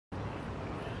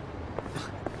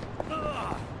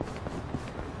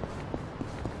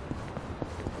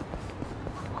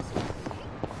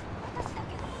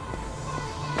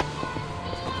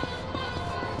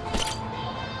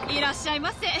しゃい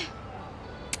ませ。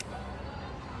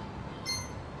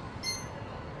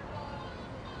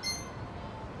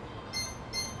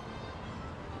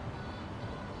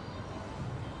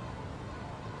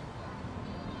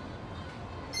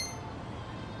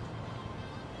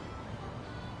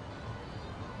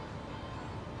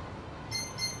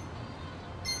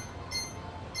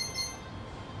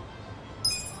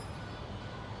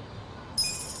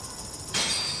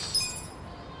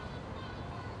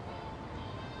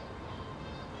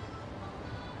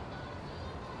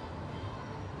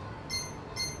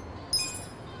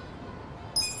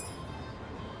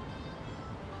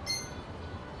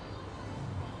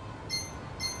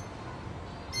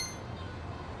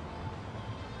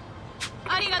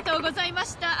ありがとうございま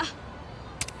した。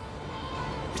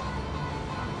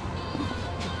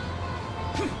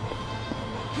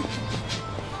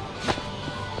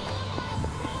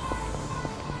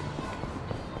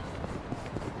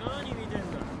何見てんだ。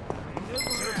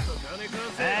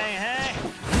Hey, hey!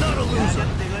 Not a loser!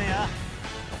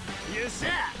 You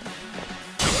said.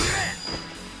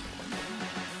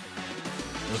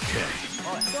 Okay.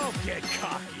 Don't get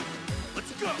cocky.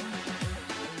 Let's go.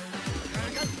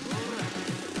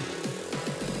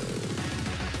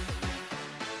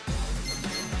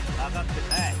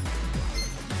 Hey.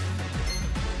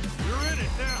 You're in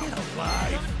it now. Get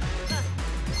alive.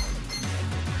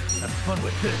 Have fun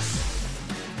with this.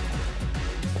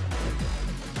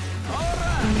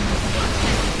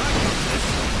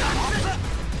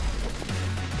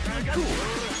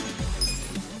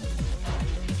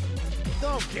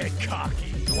 Don't get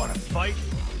cocky. You wanna fight?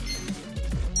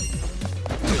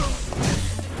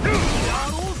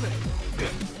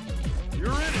 You're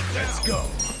in it now. Let's go.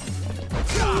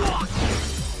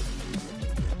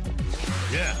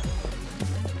 Yeah.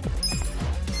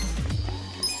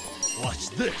 Watch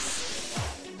this.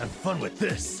 Have fun with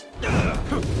this. Good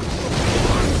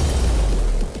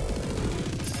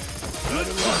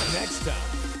luck next time.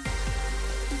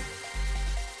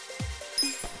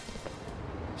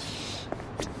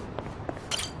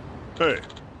 Hey.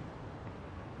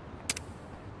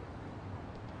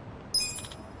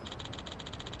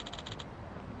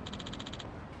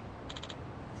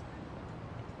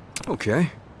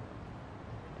 Okay.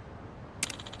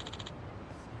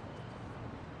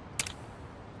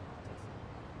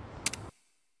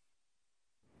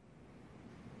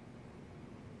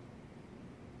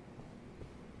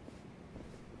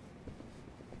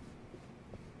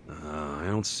 I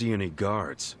don't see any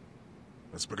guards.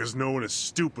 That's because no one is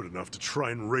stupid enough to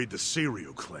try and raid the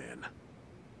Seiryu clan.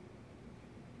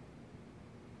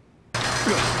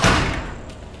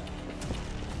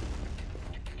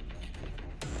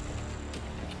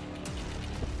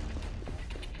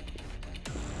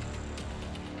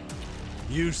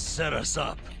 You set us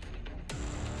up.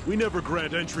 We never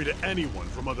grant entry to anyone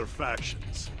from other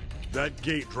factions. That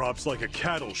gate drops like a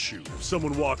cattle chute if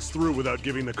someone walks through without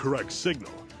giving the correct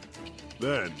signal.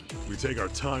 Then, we take our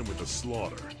time with the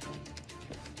slaughter.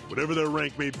 Whatever their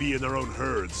rank may be in their own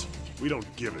herds, we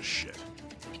don't give a shit.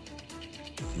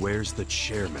 Where's the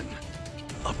chairman?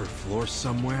 Upper floor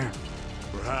somewhere?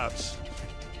 Perhaps.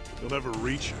 You'll never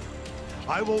reach him.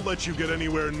 I won't let you get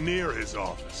anywhere near his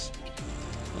office.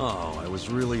 Oh, I was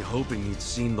really hoping he'd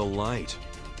seen the light.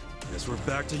 Guess we're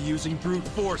back to using brute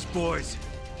force, boys.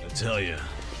 I tell you,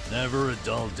 never a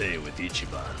dull day with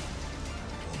Ichiban.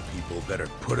 People better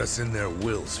put us in their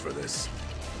wills for this.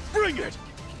 Bring it!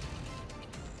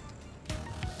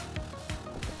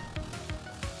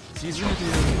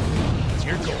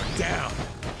 You're going down.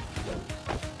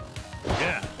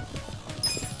 Yeah.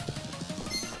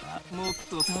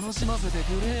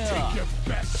 Take your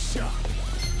best shot.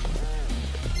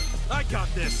 I got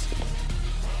this!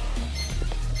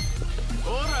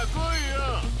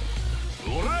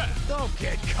 Don't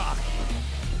get cocky.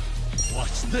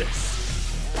 Watch this.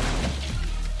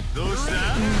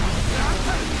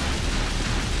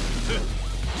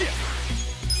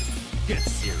 Get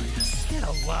serious. Get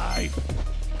alive.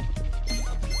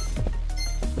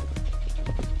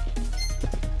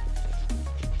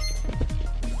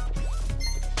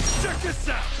 Check this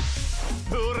out!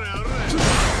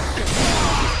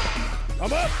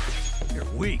 I'm up! You're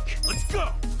weak. Let's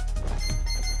go!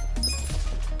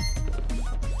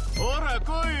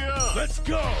 Let's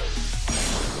go.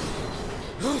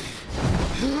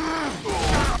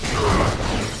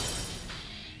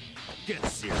 Get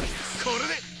serious.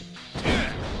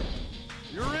 Yeah.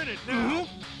 You're in it now!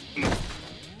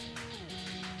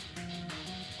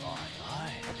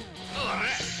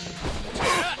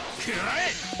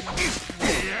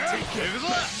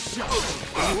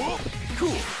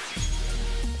 Cool.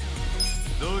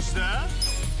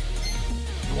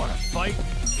 You wanna fight?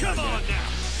 Come on now!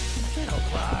 All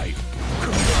right.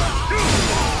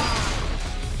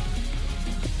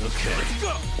 Okay. Let's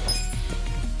go!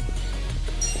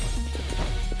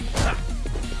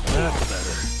 That's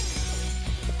better.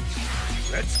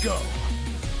 Let's go!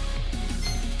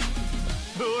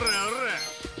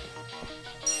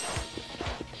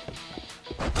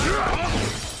 Hurrah,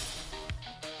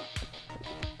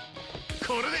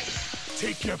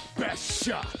 take your best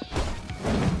shot!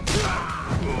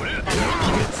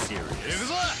 Get serious.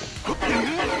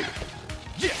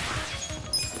 Yeah!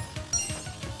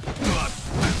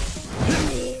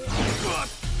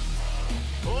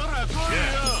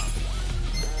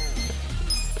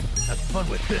 Have fun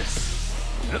with this.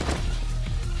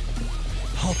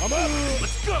 I'm up!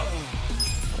 Let's go!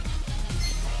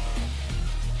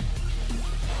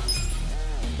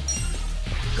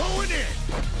 Going in!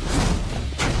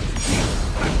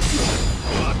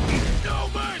 No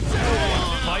mercy!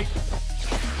 Fight.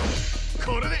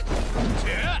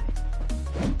 Yeah.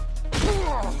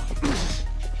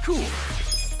 Cool.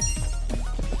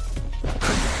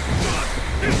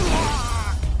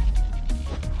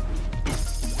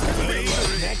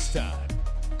 Next time.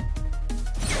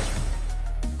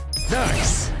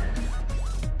 Nice.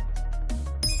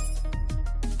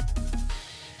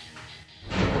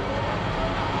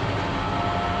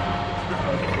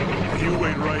 You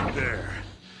wait right there.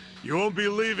 You won't be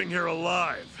leaving here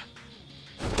alive.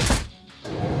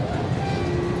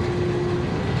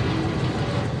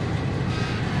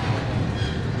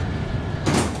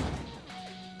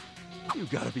 You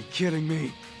gotta be kidding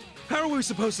me. How are we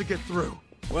supposed to get through?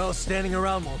 Well, standing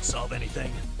around won't solve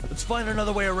anything. Let's find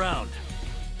another way around.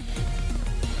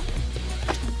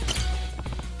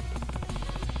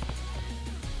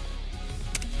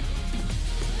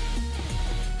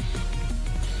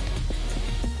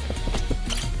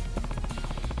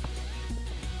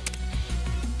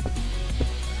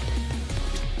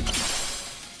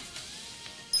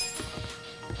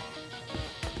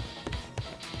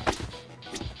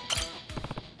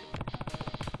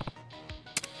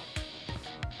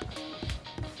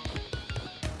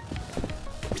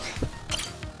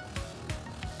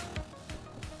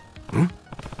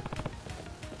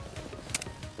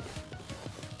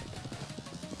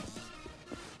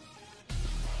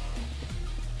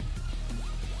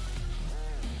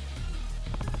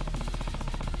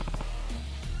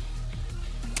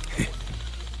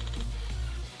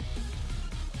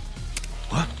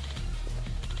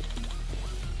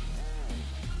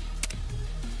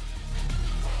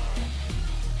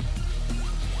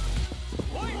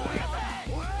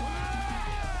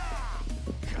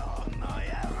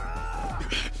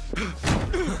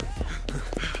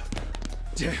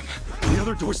 Damn, the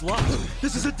other door's locked.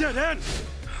 This is a dead end.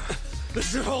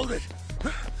 This should hold it.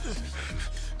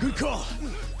 Good call.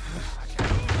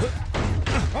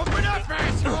 Open up,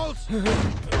 assholes!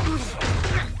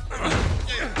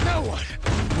 Now what?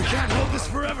 We can't hold this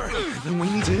forever. Then we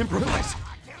need to improvise.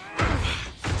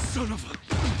 Son of a...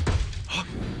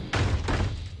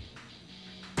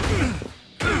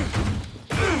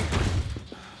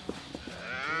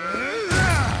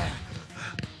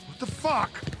 What the fuck?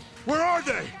 Where are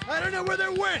they? I don't know where they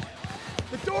went.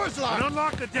 The door's locked. And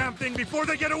unlock the damn thing before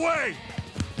they get away.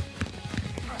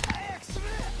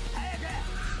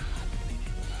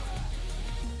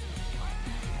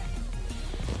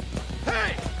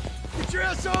 Hey! Get your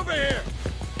ass over here!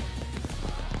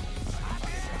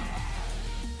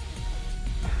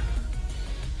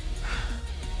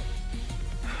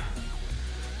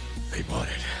 They bought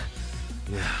it.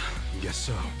 Yeah, I guess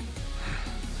so.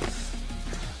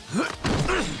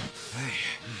 Hey.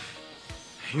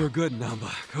 You're good,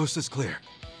 Namba. Coast is clear.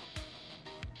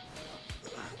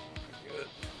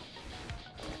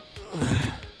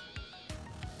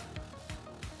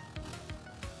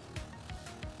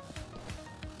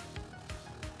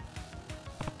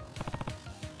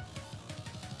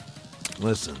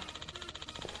 Listen.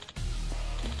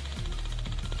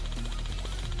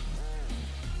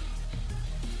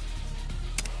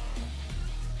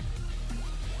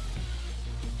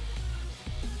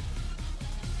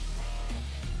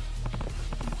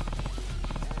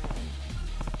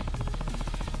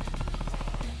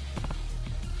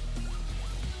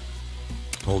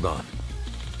 Hold on.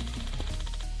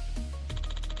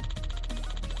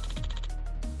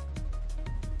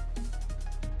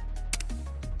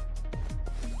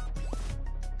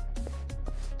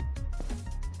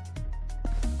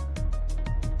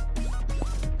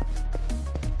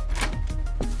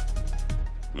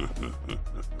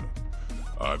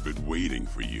 I've been waiting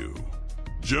for you.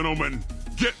 Gentlemen,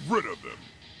 get rid of them.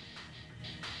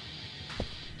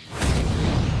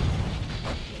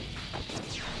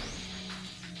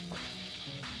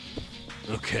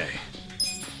 Okay.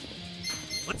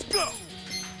 Let's go!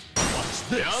 Watch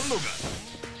this!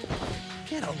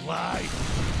 Get alive!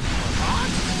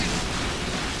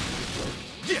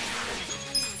 Yeah!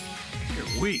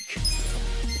 You're weak.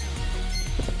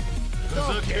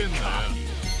 Don't get cocky.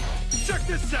 Check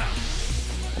this out!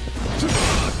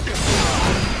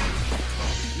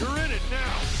 You're in it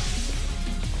now!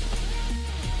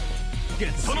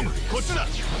 Get serious.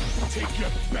 Take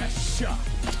your best shot!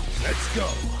 Let's go!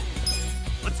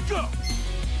 Let's go!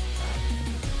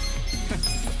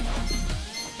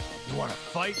 You wanna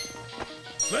fight?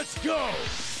 Let's go!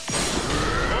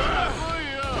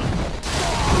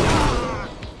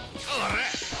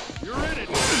 You're in it!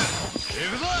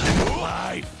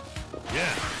 Life!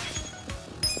 Yeah.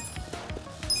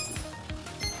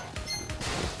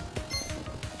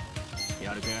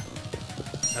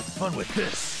 Have fun with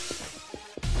this!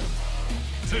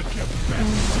 Take your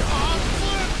best shot!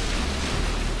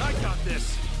 I got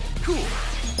this! Cool!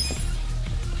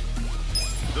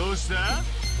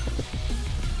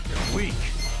 You're weak!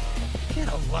 Get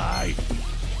alive!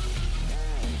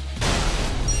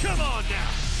 Come on now!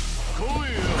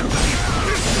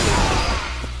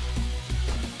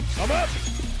 I'm up!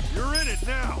 You're in it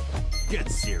now! Get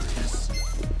serious.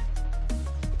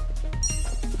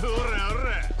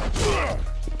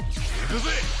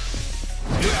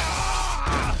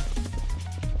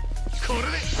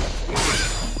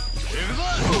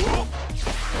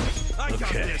 I got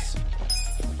Okay. this!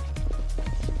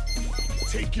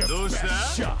 Take your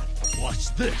best shot!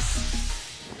 Watch this!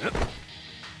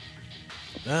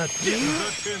 That's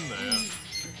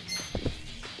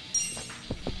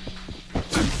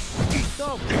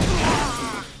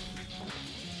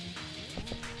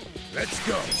Let's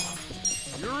go!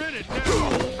 You're in it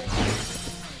now!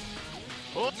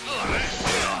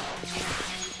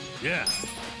 Yeah.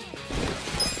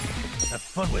 Have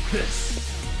fun with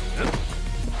this!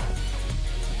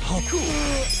 Oh,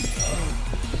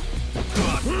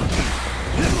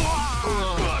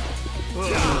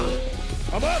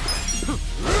 I'm up!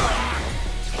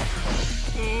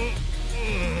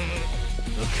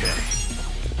 Okay.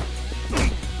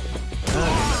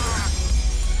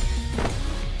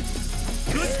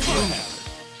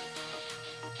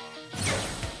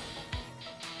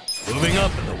 Moving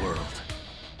up in the world.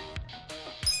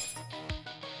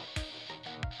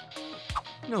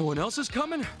 No one else is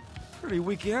coming? Pretty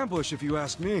weak ambush if you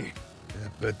ask me. I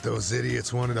bet those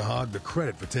idiots wanted to hog the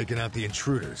credit for taking out the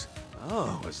intruders.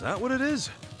 Oh, is that what it is?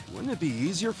 Wouldn't it be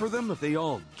easier for them if they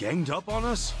all ganged up on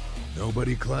us?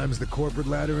 Nobody climbs the corporate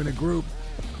ladder in a group,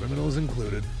 criminals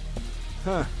included.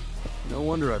 Huh. No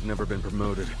wonder I've never been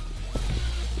promoted.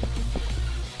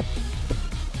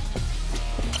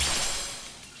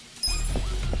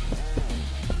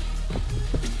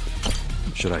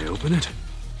 Should I open it?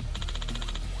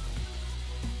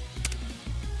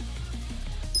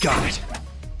 Got it!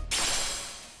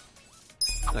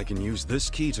 I can use this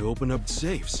key to open up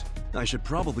safes. I should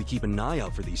probably keep an eye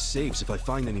out for these safes if I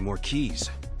find any more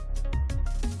keys.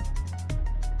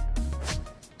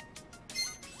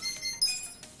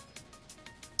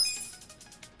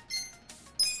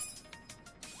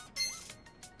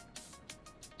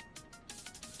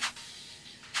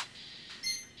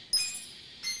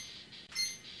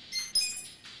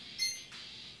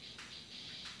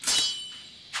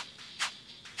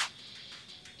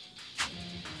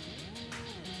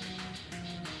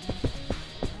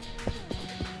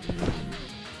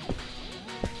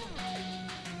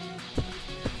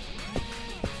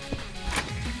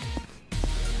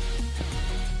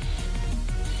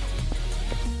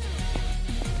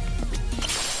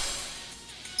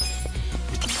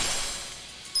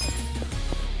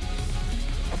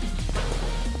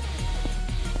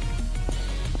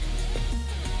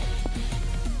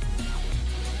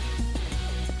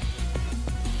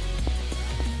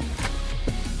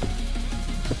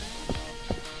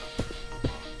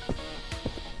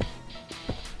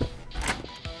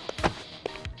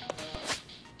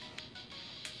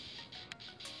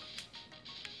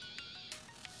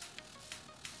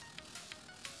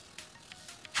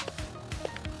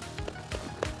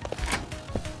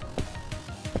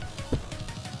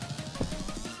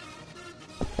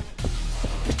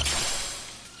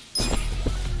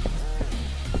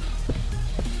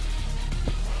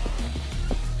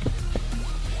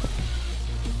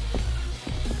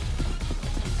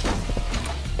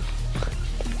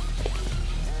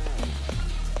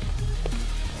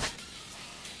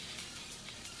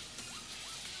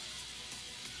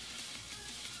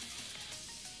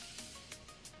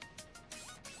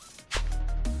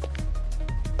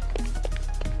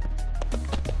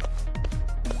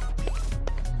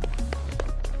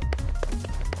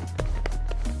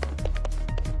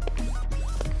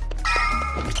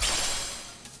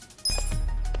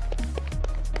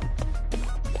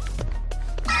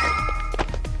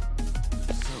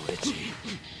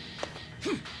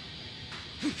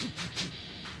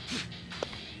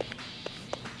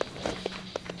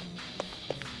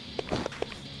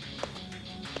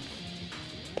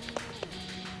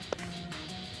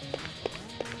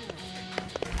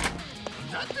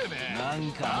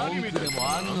 か文句でも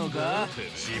あんのか？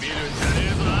しびるんじゃねえ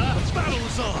ぞ。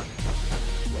Battle's on.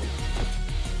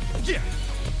 Yeah.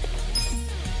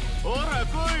 ほら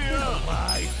来いよ。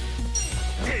Fight.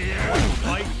 Yeah.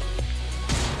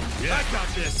 I got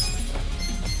this.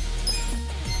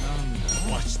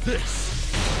 Watch this.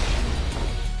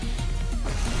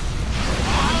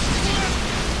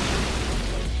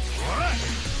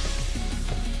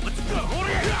 Let's go.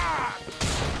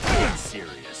 Get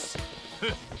serious.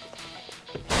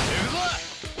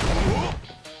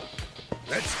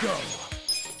 Let's go.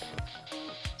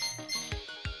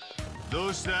 ど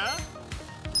うした？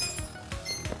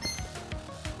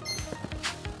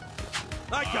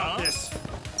 I got this.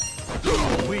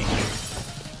 Weak.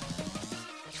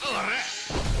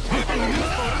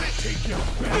 Take your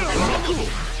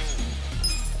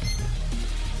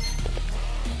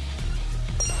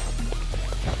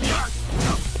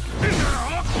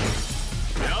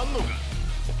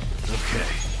Okay.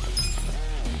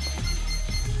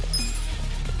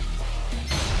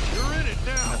 You're in it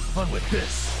now. Have fun with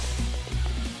this.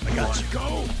 I got you.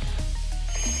 Go.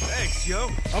 Thanks, yo.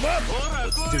 I'm up.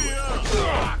 Let's do it.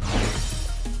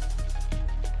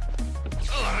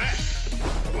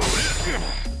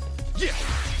 Yeah.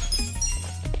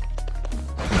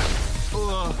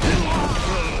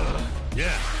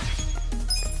 Yeah.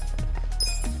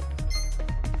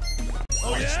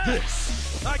 Watch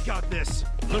this. I got this.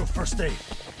 Little first aid.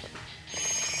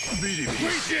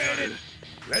 Appreciate it.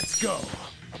 Let's go.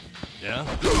 Yeah.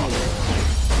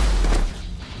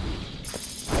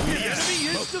 The enemy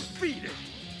is defeated.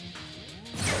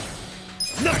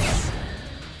 Nice.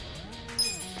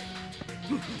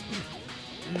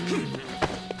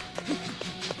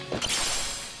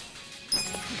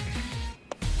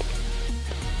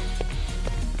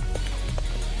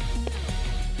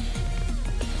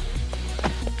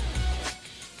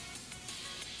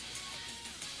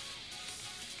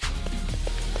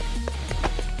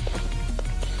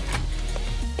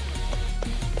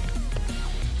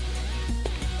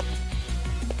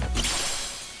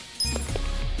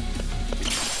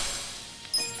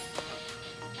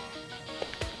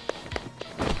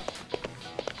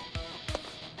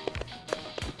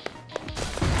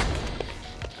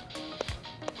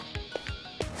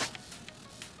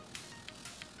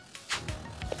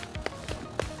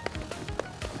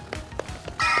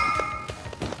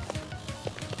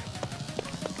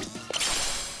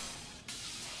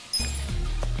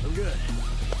 Good.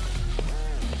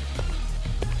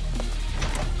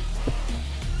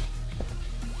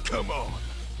 Come on.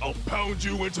 I'll pound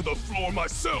you into the floor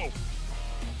myself.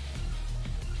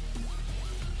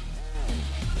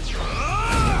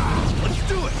 Let's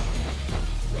do it.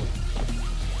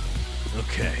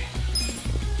 Okay.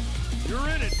 You're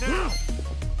in it now.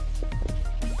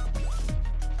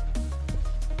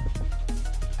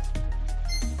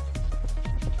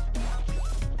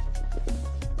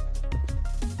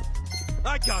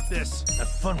 I got this. Have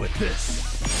fun with this.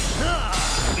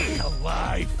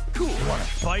 Alive. Cool. You wanna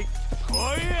fight?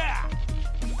 Oh yeah.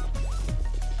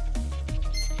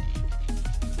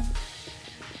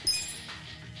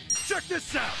 Check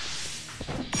this out.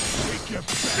 Take your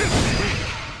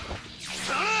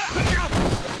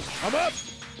I'm up.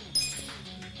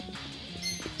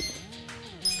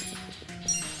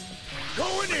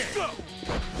 Going in.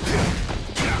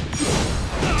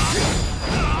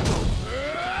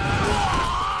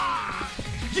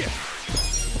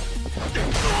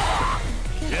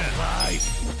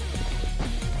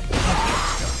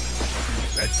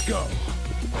 Let's go.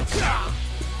 Let's go.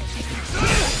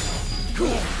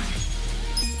 Cool.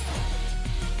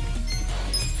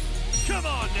 Come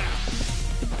on now.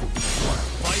 Wanna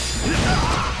fight?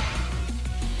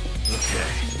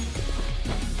 Okay.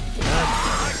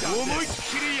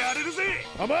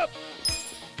 I'm up.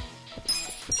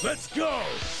 Let's go.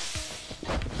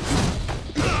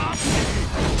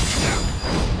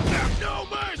 No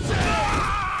mercy.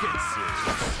 Get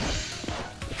serious.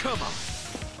 Come on.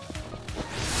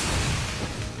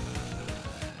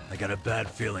 I got a bad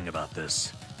feeling about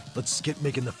this. Let's get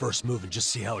making the first move and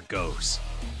just see how it goes.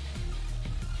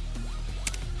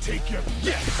 Take your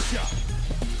best shot.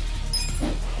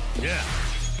 Yeah.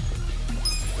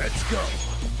 Let's go.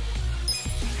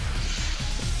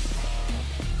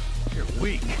 You're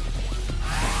weak.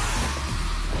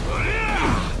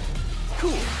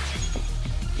 Cool.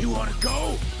 You wanna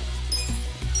go?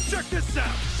 Check this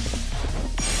out.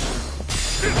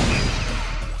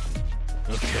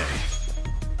 Okay.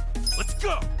 Let's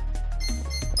go.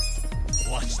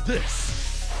 Watch this.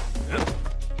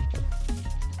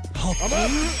 I'm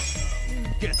up.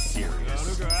 Get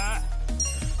serious.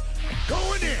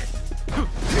 Going in.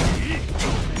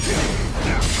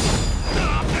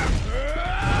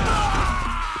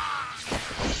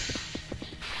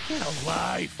 Get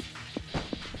alive!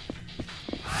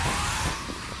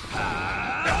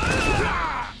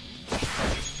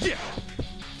 Yeah!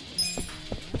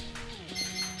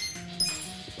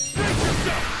 Brace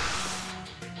yourself!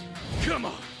 Come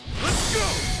on, let's go!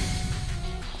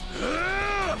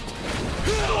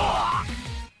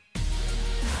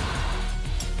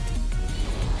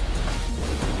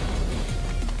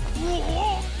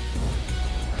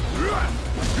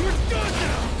 You're done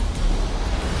now!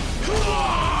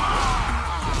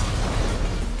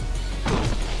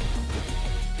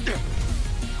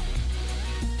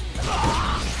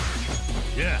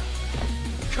 Yeah,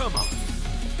 come on.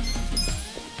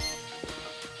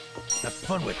 Have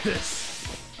fun with this.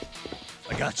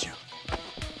 I got you.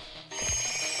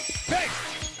 Hey!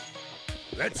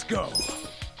 Let's go.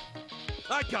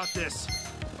 I got this.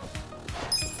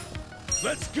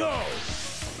 Let's go.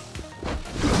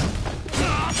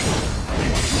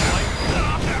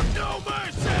 No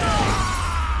mercy!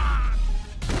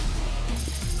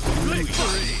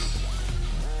 Victory!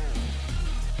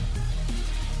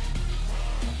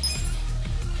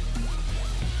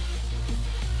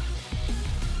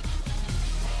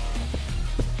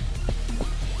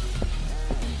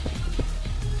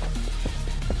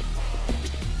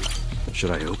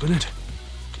 Should I open it?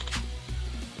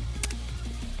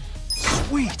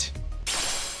 Sweet!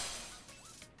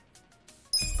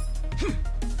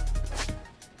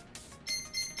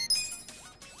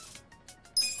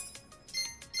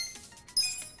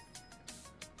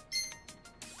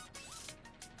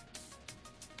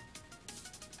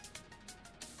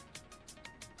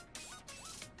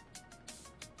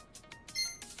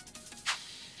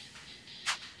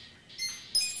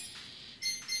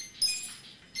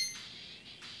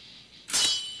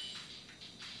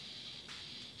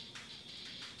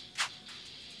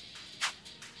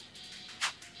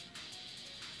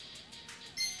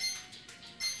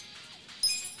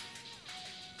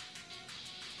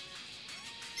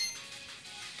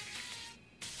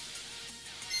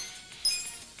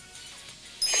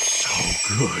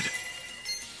 Good.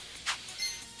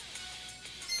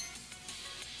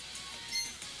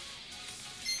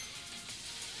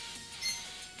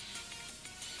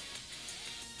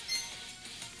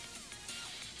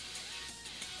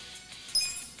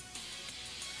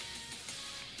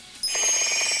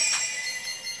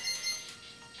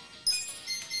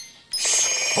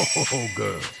 Oh,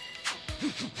 good.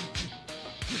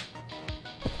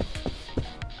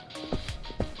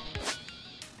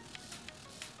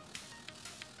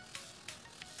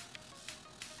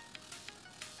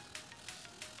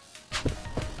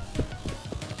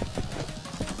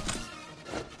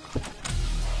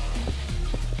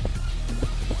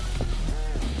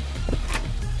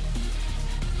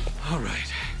 All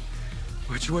right.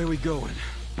 Which way we going?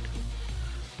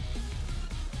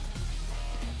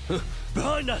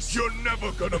 Behind us! You're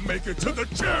never gonna make it to the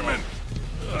chairman!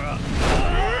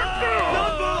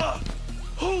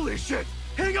 Holy shit!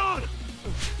 Hang on!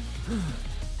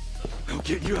 I'll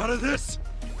get you out of this!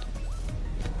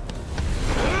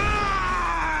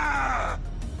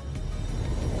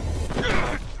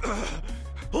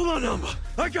 Hold on, Numba!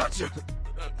 I got you!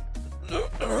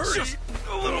 Hurry! Just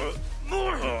a little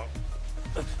more!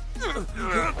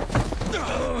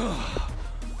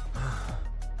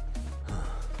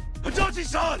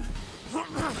 Adachi-san! Oh,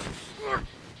 fuck!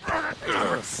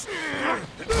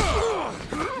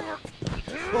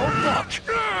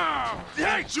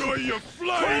 Enjoy your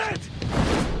flight!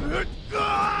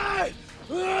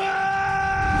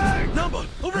 Numba,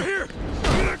 over here!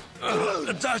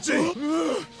 Adachi!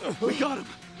 We got him!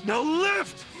 Now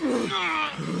lift!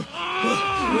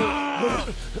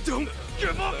 Don't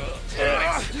give up!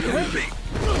 Help me!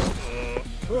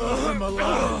 I'm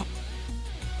alive.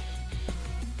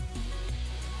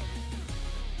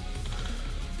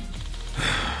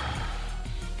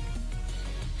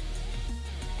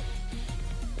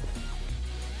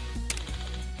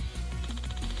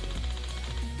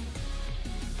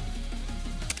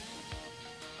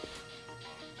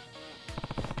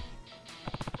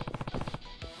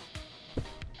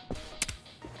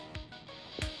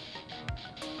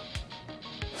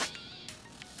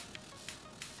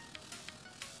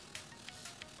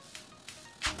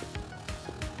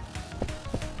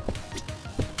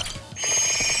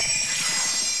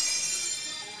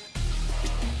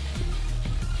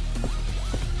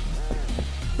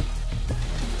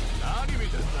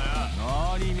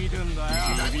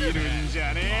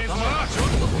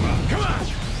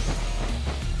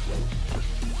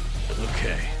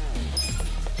 Okay.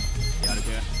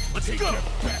 Let's go!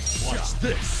 Watch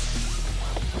this!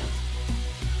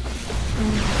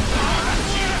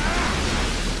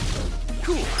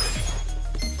 Cool.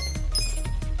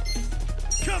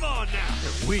 Come on now.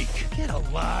 They're weak. Get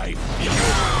alive.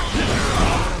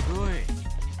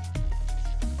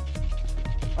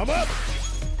 I'm up!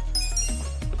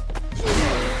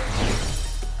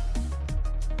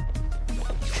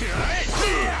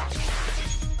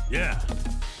 Yeah.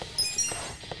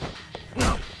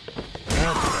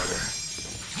 That's better.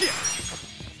 Yeah.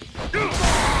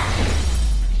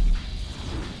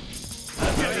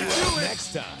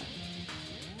 Next time.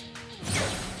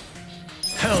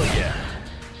 Hell yeah.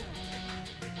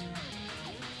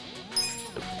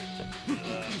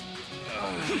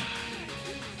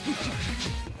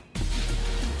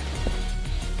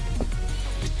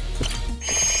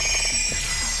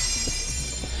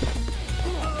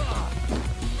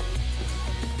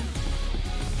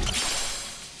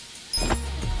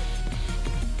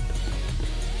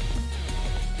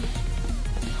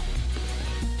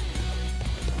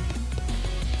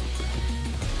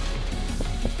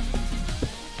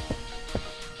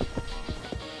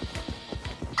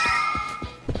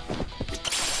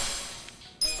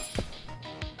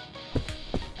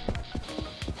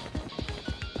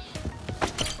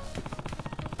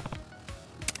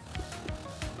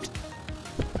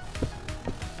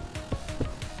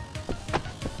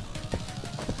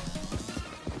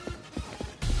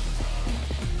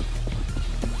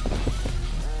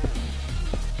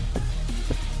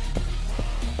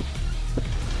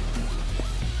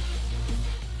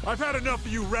 I've had enough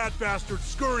of you rat bastards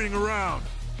scurrying around.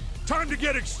 Time to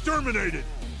get exterminated!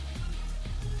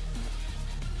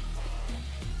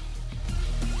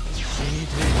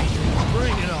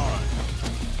 Bring it on.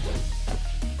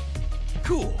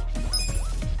 Cool.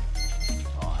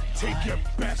 Take your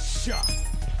best shot.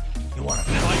 You wanna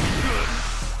fight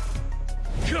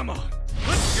good? Come on,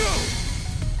 let's go!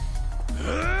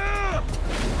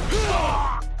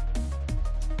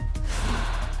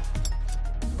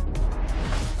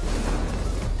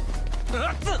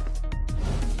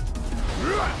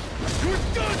 You're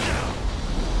done now!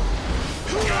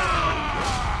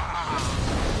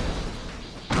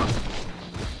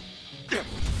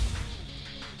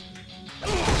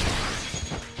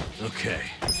 Okay.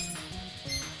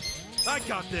 I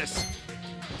got this!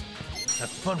 Have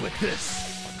fun with this!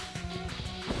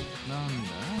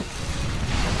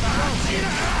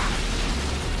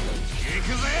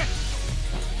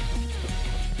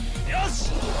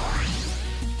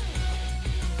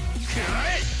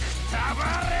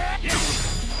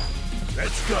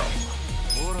 Let's go!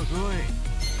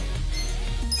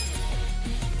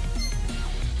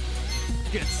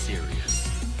 Get serious.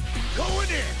 Going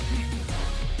in!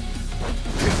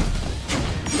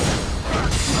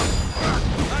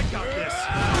 I got this!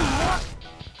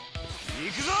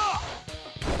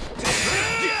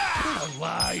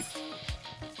 Alive!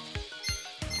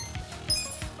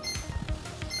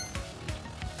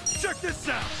 Check this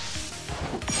out!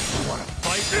 You wanna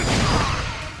fight?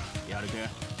 Yakuza?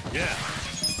 Yeah.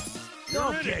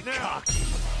 Don't get cocky.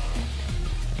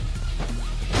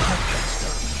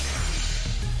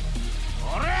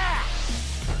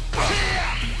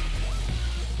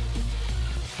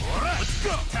 Let's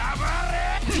go!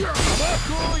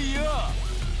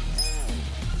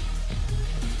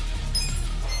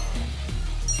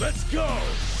 Let's go!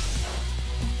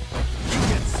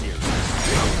 Get serious.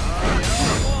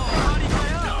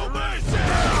 No mercy!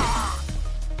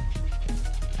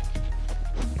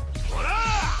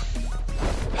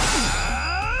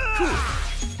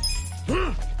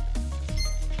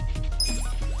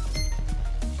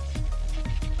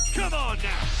 Come on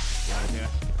now!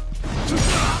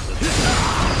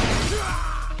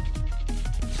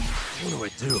 What do I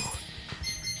do?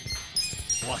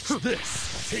 Watch this!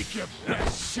 Take your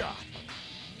best shot!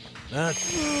 That's...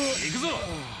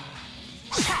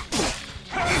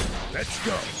 Let's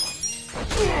go!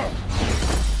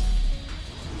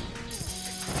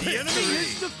 The enemy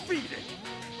is defeated!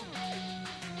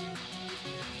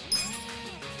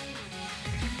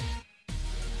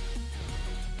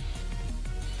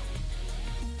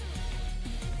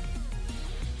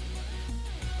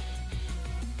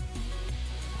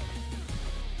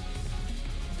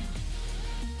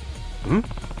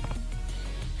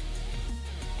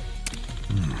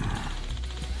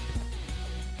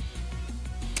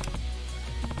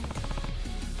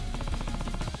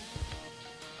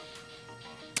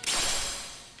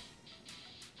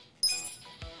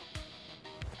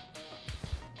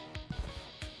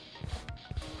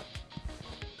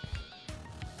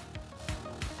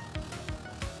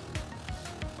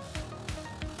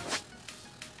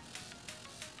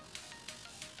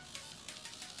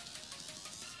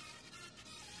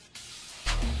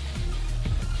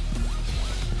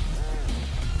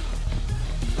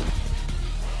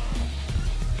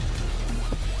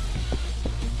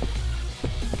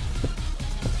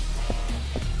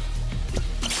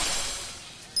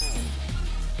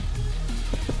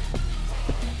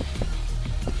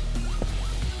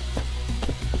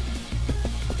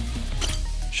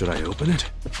 Should I open it?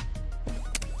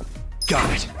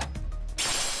 Got it!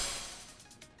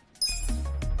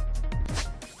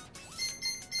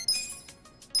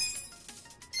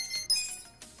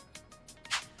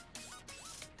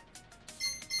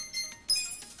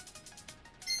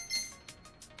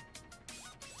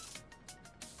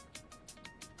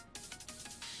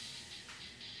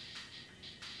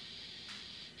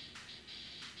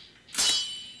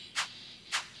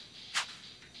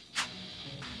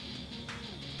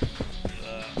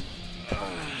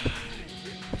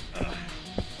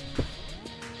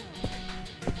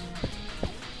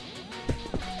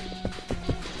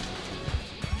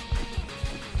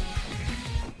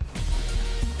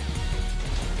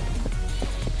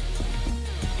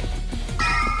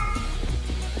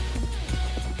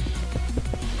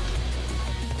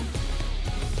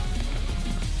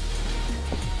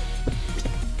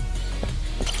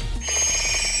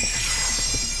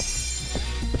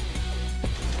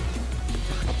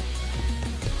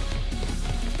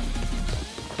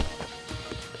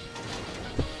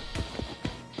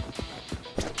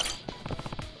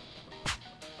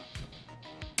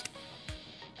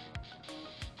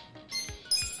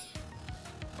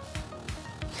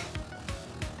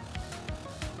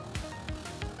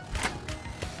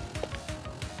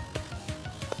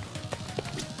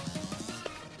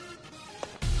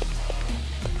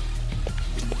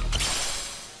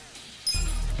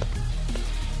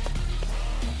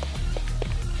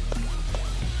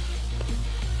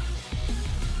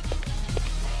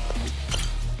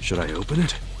 Should I open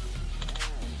it?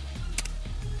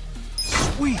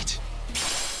 Sweet!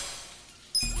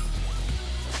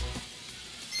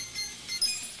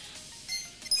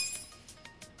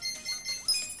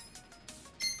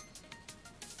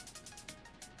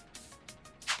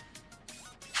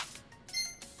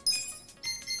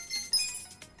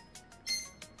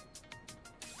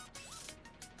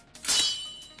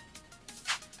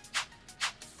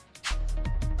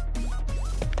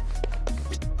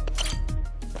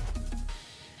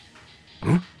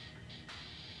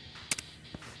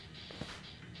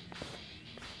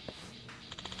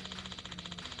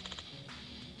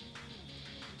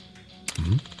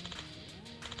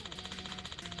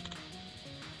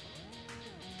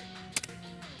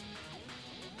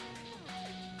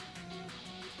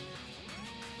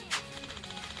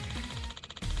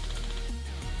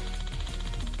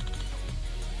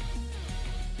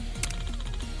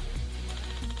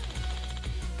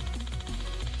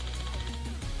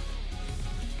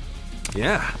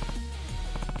 Yeah.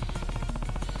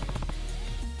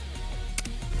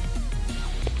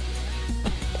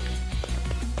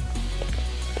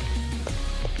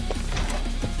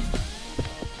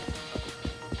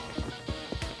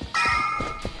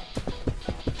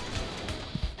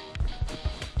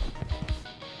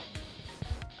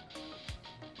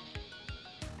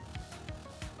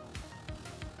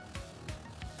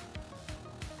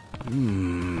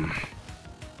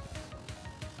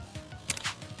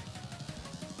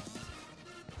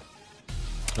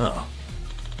 Oh.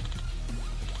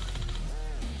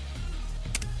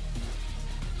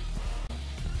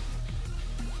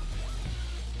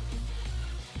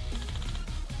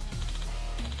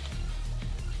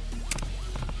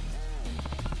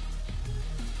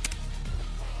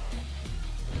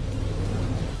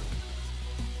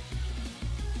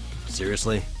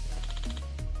 Seriously?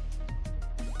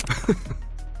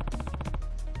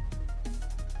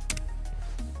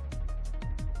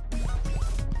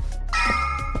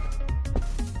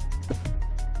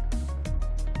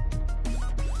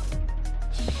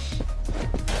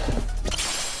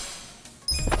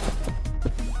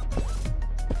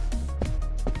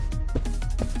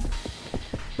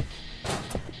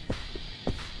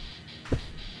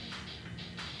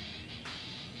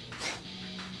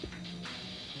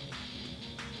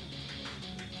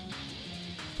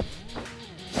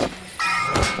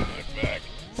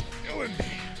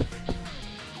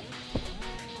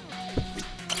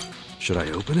 Should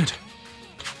I open it?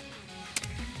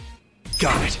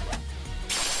 Got it!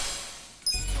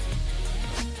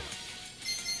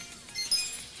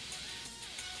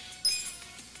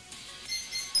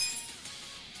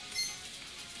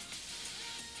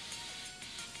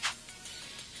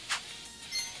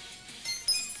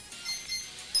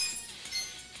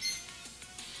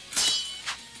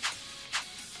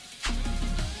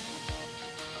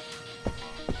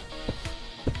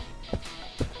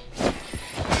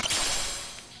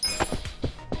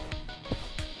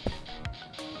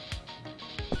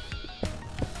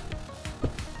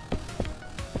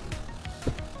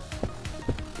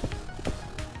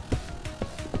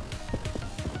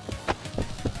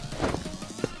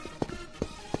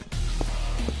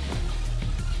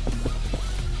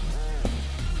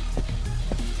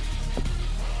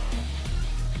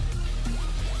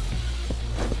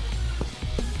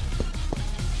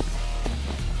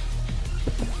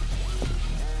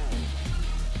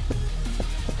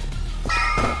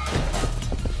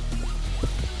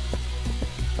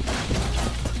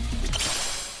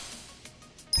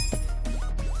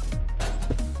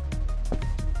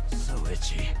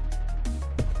 itchy.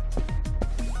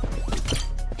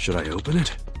 Should I open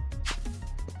it?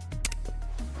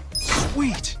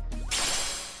 Sweet!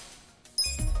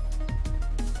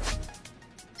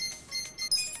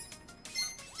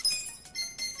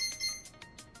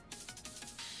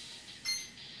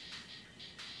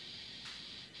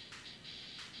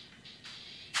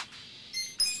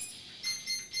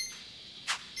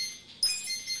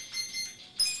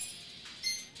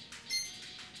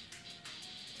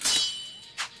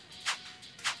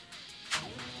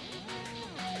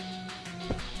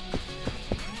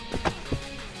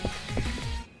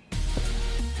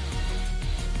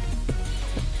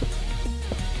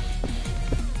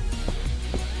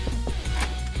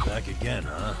 Back again,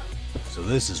 huh? So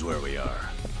this is where we are.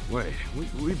 Wait,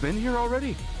 we've been here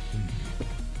already?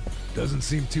 Doesn't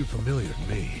seem too familiar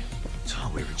to me. Oh,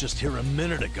 we were just here a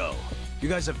minute ago. You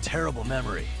guys have terrible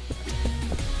memory.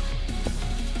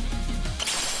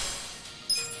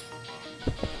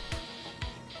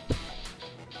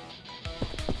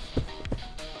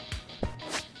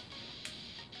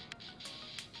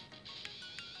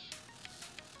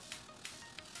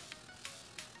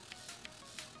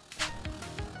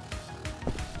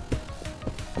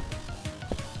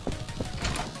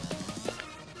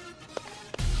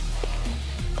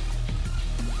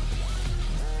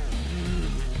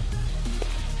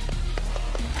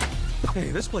 Hey,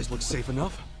 this place looks safe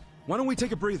enough. Why don't we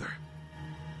take a breather?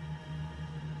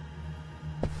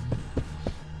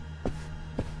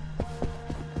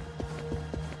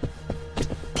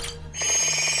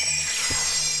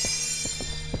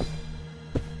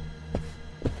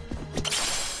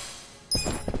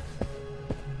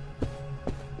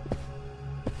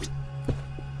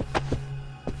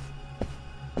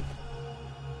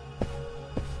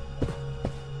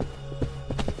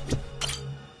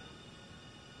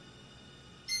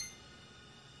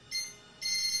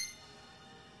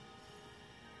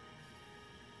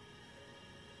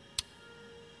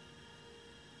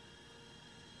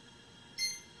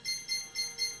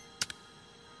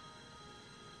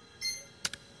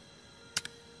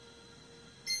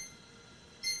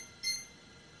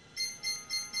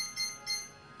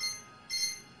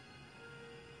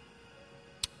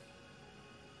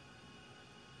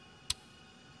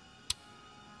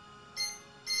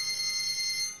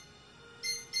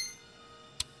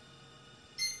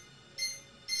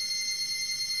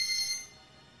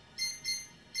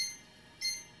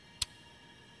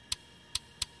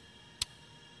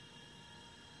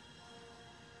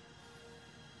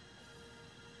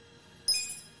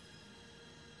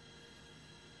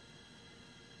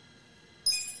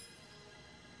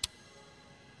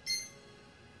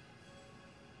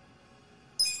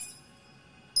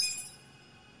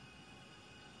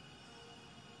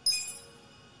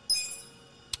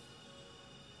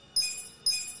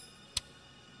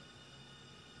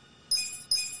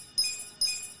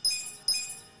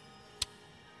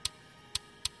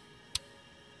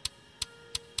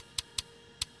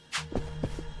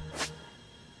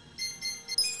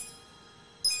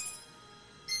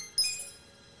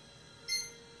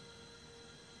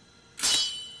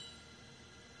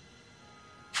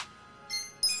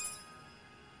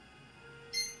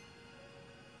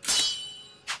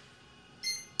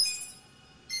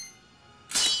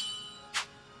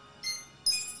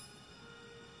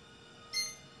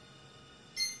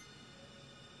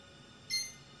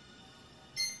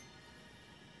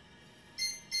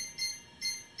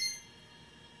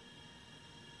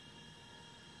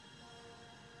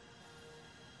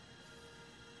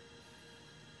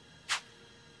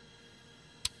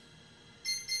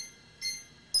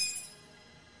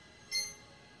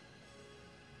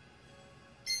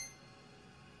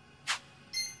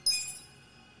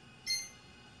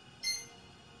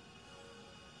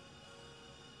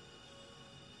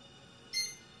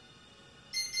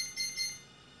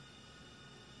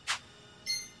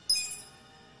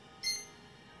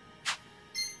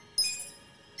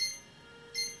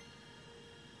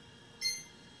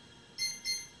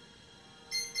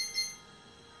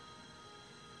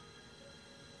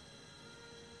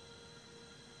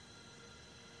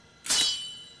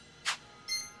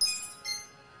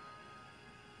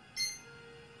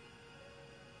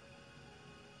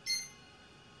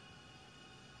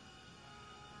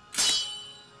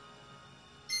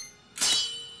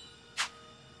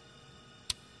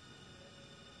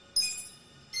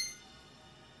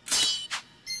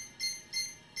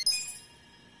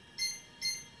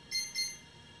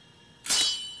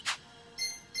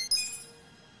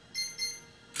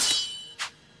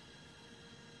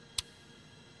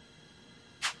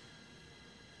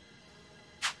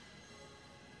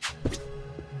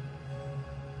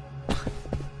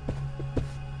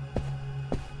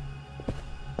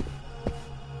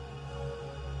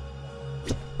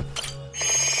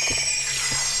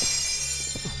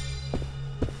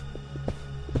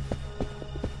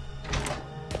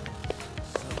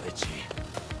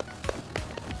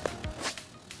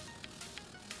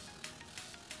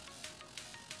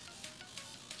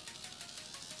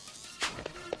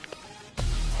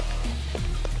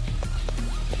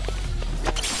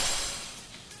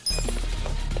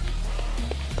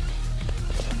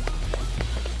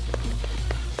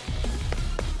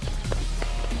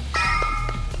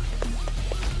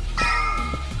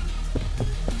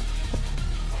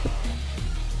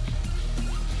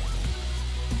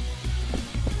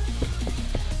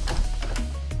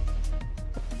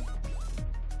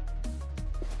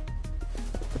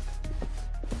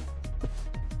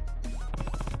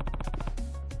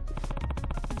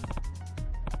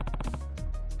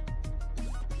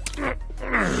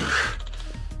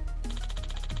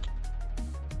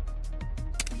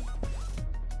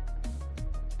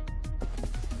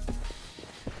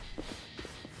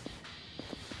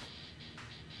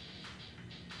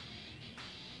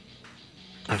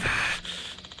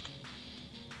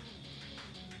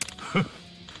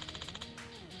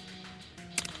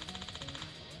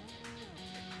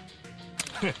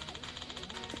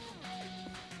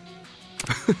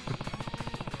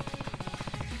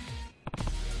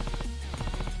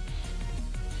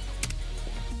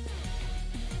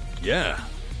 Yeah.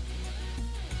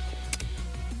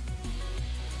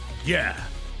 Yeah.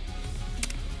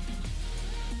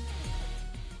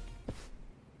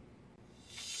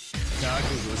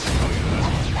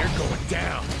 You're going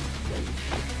down.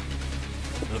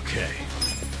 Okay.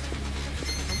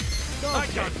 I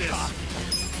got this.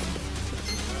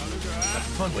 Have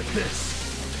fun with this.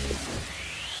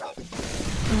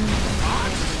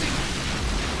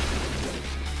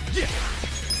 Yeah.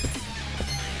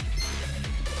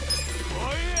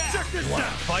 Oh yeah. Check this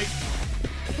out. Fight.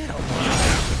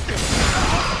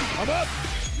 I'm up.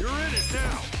 You're in it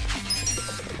now.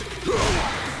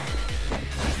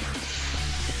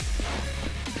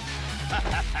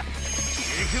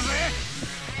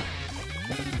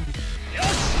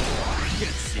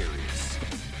 Get serious.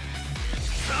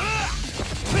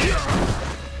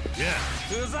 Yeah.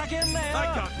 I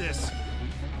got this.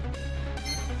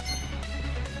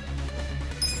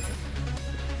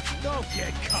 Don't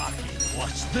get cocky.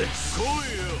 Watch this. Cool.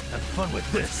 Have fun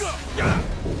with this.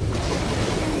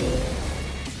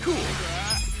 Cool.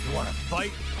 You wanna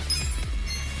fight?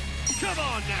 Come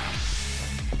on now.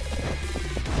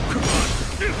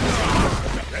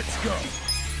 Let's go.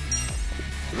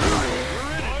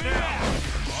 We're in it now.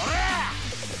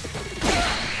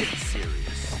 Get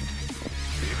serious.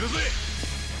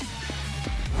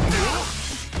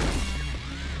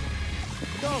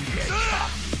 Don't get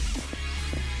cocky.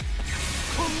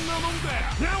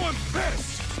 Now I'm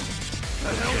pissed. The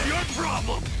hell's your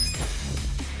problem?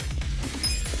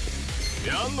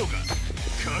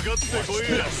 Watch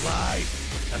this.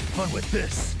 Have fun with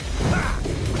this.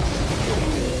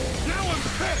 Now I'm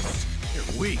pissed.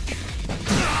 You're weak.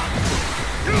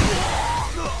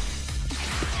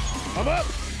 I'm up.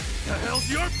 The hell's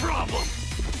your problem?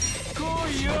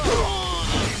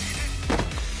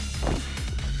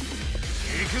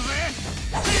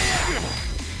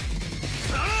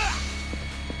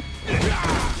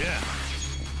 Yeah.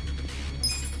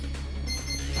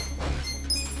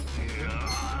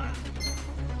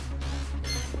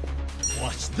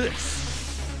 Watch this.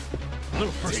 A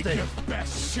little first aid.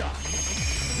 Best shot.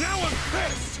 Now I'm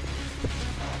pissed.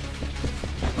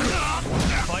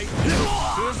 Fight.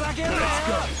 Let's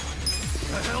go.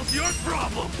 The hell's your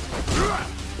problem?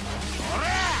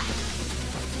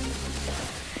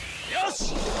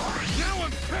 Now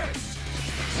I'm pissed.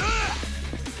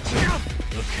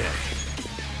 Okay.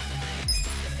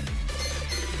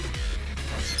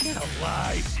 Get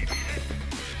alive.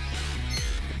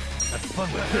 Have fun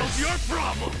with Hell's this. your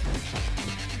problem?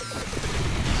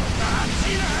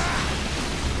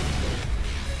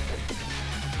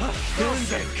 Don't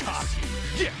get cocky.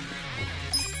 Yeah.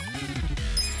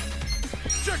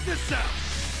 Check this out.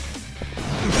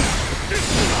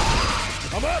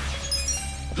 I'm up.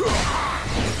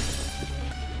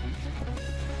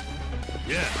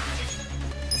 Yeah.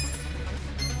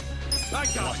 I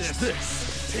got Watch this. this.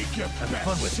 Take your Have best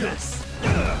fun with shot. this.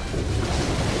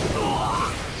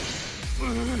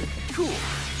 Cool.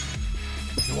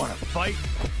 You wanna fight?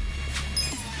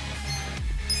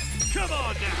 Come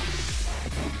on now.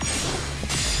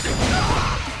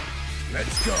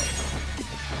 Let's go.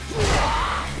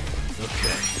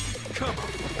 Okay. Come on.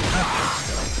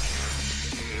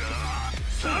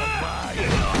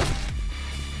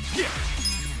 Yeah.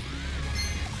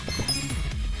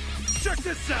 Check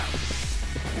this out.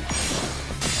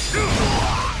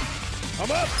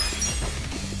 I'm up.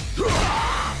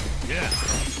 Yeah.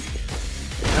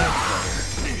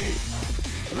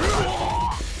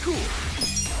 Cool.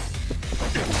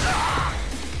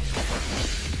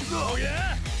 Oh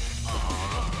yeah.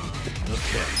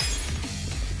 Okay.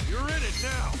 You're in it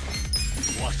now.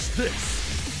 Watch this.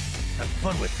 Have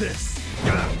fun with this.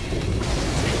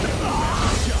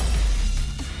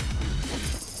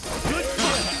 Good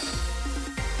fight.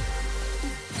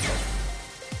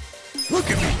 Look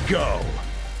at me go.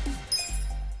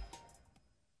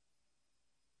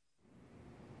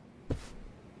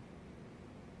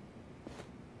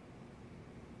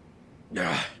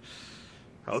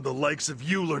 How'd the likes of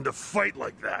you learn to fight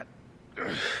like that?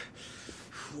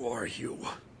 Who are you?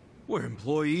 We're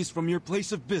employees from your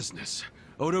place of business,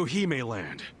 Otohime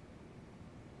Land.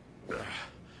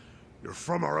 You're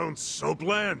from our own soap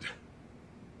land?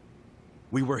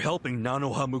 We were helping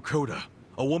Nanoha Mukoda,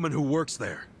 a woman who works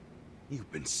there.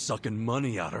 You've been sucking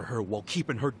money out of her while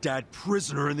keeping her dad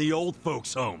prisoner in the old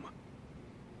folks' home.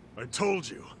 I told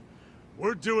you.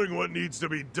 We're doing what needs to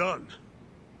be done.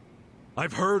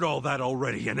 I've heard all that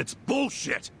already, and it's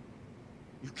bullshit!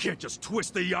 You can't just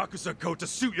twist the Yakuza code to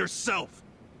suit yourself!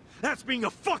 That's being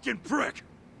a fucking prick!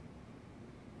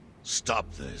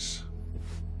 Stop this.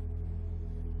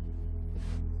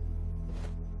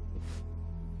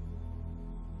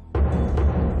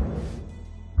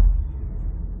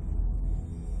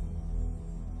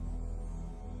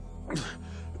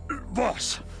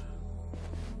 Boss!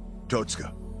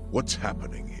 Totsuka, what's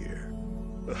happening here?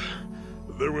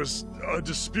 There was a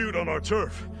dispute on our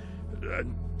turf,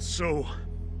 and so...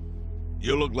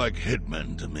 You look like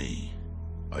hitmen to me.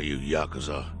 Are you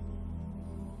Yakuza?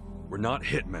 We're not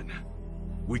hitmen.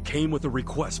 We came with a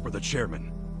request for the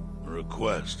chairman. A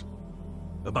request?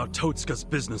 About Totsuka's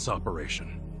business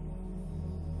operation.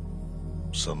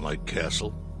 Sunlight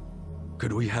Castle?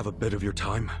 Could we have a bit of your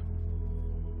time?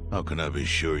 How can I be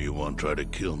sure you won't try to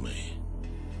kill me?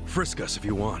 Frisk us if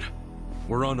you want.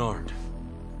 We're unarmed.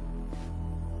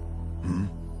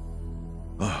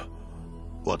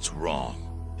 What's wrong?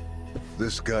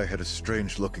 This guy had a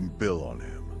strange-looking bill on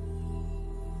him.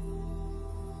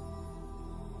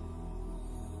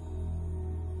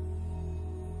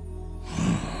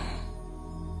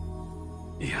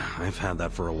 Yeah, I've had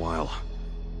that for a while.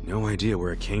 No idea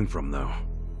where it came from, though.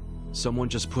 Someone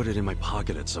just put it in my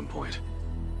pocket at some point.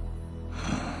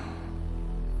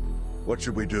 What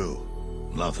should we do?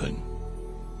 Nothing.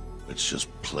 It's just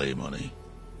play money.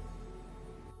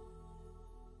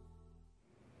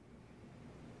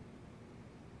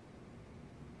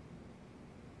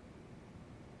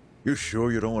 You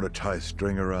sure you don't want to tie a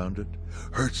string around it?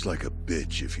 Hurts like a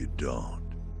bitch if you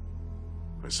don't.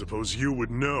 I suppose you would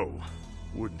know,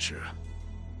 wouldn't you?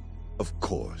 Of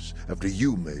course, after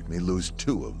you made me lose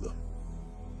 2 of them.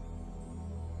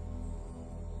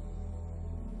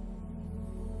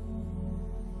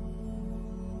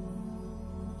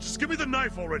 Just give me the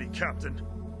knife already, Captain.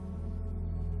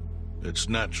 It's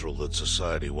natural that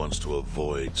society wants to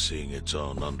avoid seeing its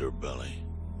own underbelly.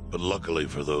 But luckily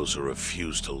for those who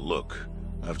refuse to look,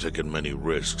 I've taken many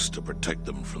risks to protect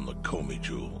them from the Komi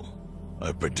Jewel.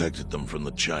 I've protected them from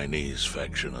the Chinese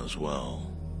faction as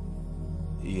well.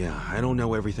 Yeah, I don't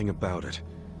know everything about it,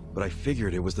 but I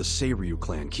figured it was the Seiryu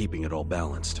clan keeping it all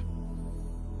balanced.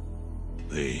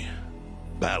 The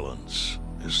balance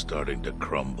is starting to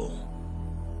crumble.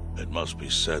 It must be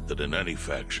said that in any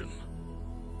faction,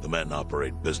 the men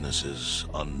operate businesses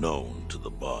unknown to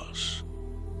the boss.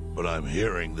 But I'm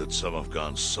hearing that some have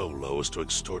gone so low as to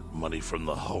extort money from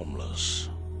the homeless.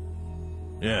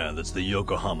 Yeah, that's the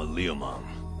Yokohama Liumang.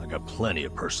 I got plenty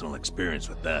of personal experience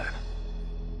with that.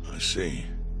 I see.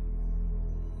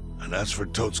 And as for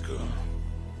Totsuka,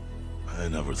 I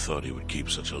never thought he would keep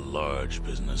such a large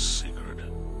business secret.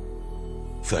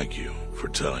 Thank you for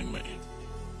telling me.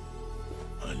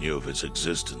 I knew of its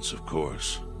existence, of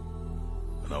course.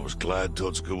 And I was glad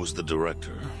Totsuka was the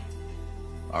director.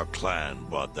 Our clan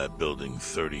bought that building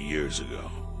 30 years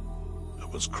ago. It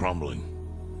was crumbling.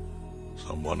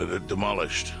 Some wanted it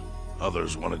demolished.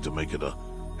 Others wanted to make it a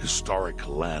historic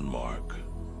landmark.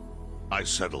 I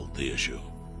settled the issue.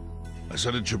 I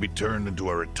said it should be turned into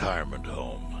a retirement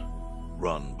home,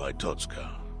 run by Totsuka.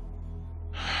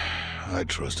 I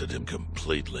trusted him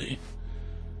completely.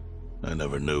 I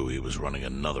never knew he was running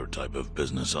another type of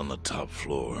business on the top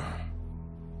floor.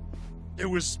 It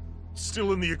was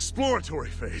still in the exploratory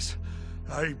phase.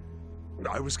 I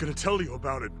was gonna tell you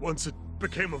about it once it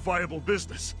became a viable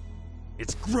business.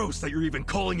 It's gross that you're even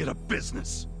calling it a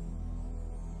business.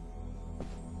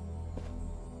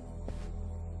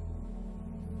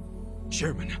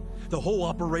 Chairman, the whole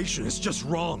operation is just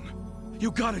wrong.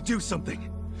 You gotta do something.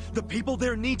 The people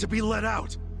there need to be let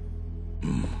out.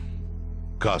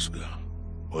 Kasuga,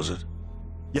 was it?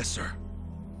 Yes, sir.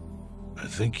 I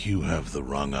think you have the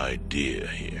wrong idea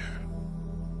here.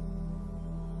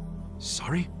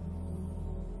 Sorry?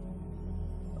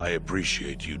 I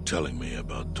appreciate you telling me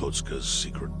about Totsuka's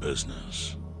secret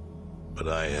business, but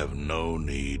I have no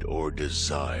need or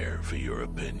desire for your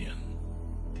opinion.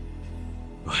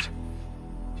 But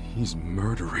he's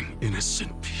murdering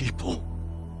innocent people.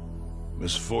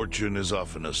 Misfortune is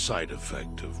often a side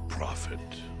effect of profit.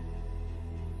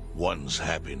 One's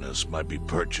happiness might be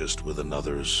purchased with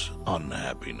another's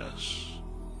unhappiness.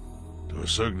 To a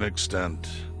certain extent,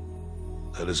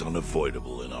 that is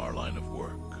unavoidable in our line of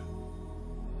work.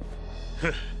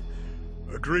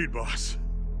 Agreed, boss.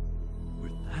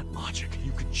 With that logic,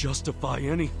 you could justify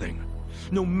anything,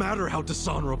 no matter how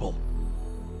dishonorable.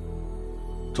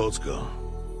 Totsuka,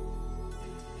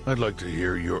 I'd like to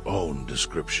hear your own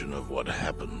description of what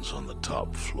happens on the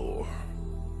top floor.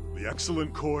 The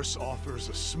excellent course offers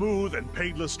a smooth and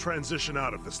painless transition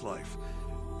out of this life.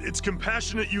 It's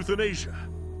compassionate euthanasia.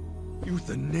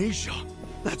 Euthanasia?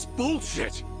 That's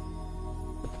bullshit!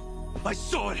 I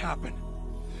saw it happen!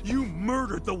 You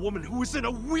murdered the woman who was in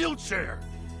a wheelchair!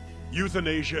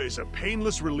 Euthanasia is a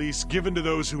painless release given to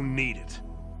those who need it.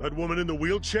 That woman in the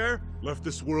wheelchair left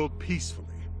this world peacefully.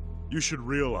 You should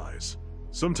realize,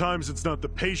 sometimes it's not the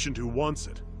patient who wants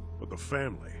it, but the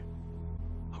family.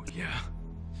 Oh yeah?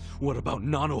 What about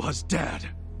Nanoha's dad?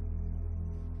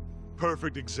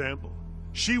 Perfect example.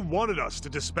 She wanted us to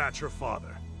dispatch her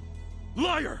father.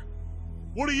 Liar!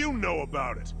 What do you know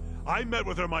about it? I met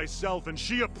with her myself and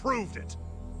she approved it.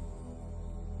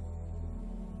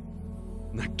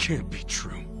 That can't be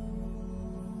true.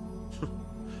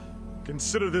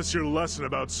 Consider this your lesson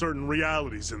about certain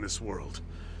realities in this world.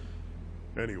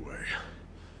 Anyway,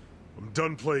 I'm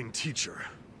done playing teacher.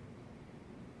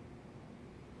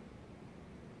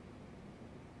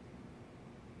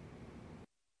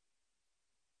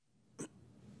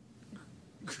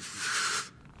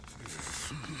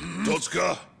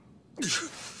 Totsuka!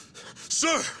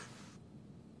 Sir!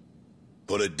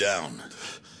 Put it down.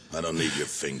 I don't need your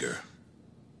finger.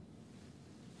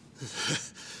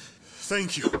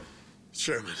 Thank you,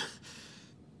 Chairman.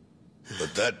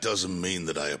 But that doesn't mean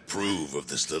that I approve of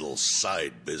this little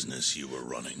side business you were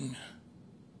running.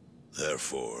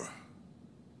 Therefore...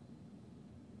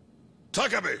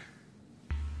 Takami!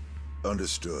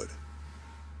 Understood.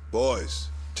 Boys,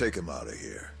 take him out of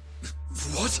here.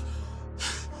 What?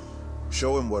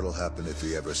 Show him what'll happen if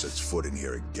he ever sets foot in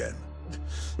here again.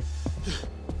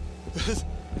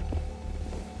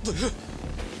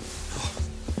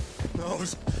 No.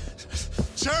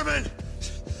 Chairman!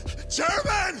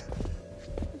 Chairman!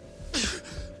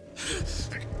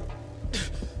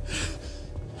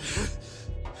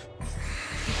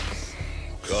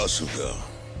 Kasuga.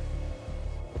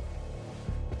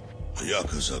 A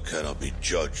Yakuza cannot be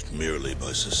judged merely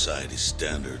by society's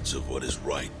standards of what is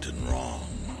right and wrong.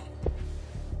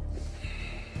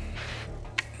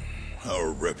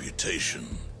 Our reputation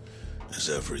is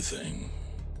everything.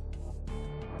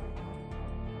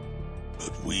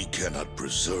 But we cannot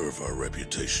preserve our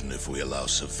reputation if we allow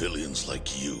civilians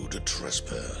like you to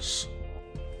trespass.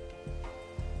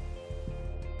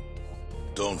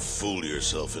 Don't fool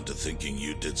yourself into thinking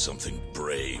you did something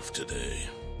brave today.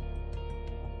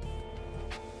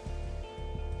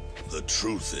 The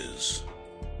truth is,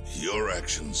 your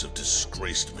actions have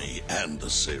disgraced me and the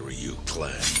Seiryu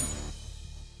clan.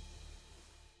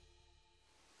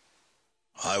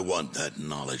 I want that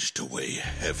knowledge to weigh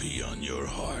heavy on your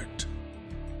heart.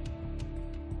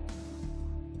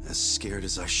 As scared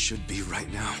as I should be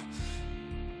right now,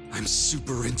 I'm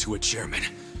super into it, Chairman.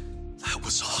 That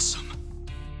was awesome.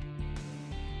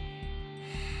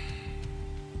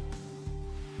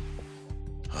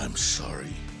 I'm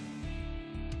sorry.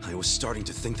 I was starting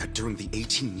to think that during the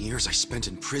 18 years I spent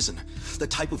in prison, the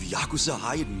type of Yakuza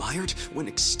I admired went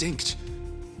extinct.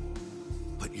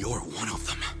 But you're one of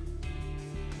them.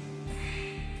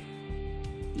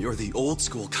 You're the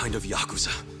old-school kind of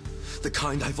Yakuza. The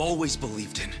kind I've always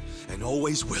believed in, and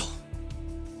always will.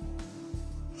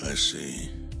 I see.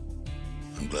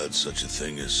 I'm glad such a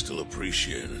thing is still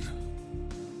appreciated.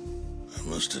 I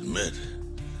must admit,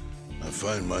 I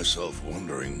find myself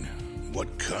wondering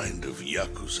what kind of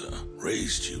Yakuza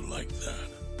raised you like that.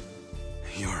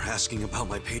 You're asking about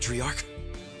my patriarch?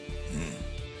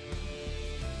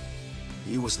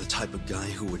 He was the type of guy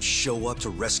who would show up to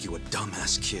rescue a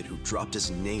dumbass kid who dropped his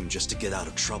name just to get out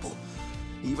of trouble.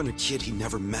 Even a kid he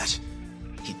never met.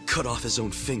 He'd cut off his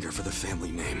own finger for the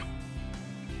family name.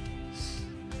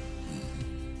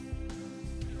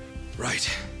 Right.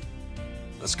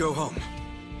 Let's go home.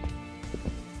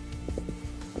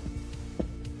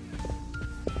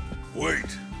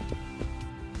 Wait.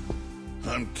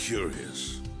 I'm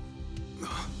curious.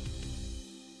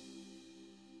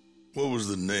 What was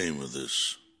the name of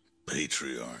this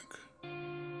patriarch?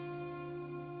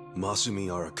 Masumi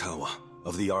Arakawa,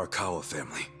 of the Arakawa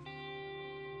family.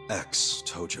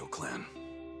 Ex-Tojo clan.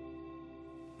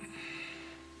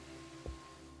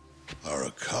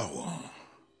 Arakawa?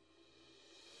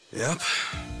 Yep.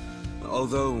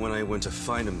 Although, when I went to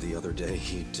find him the other day,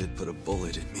 he did put a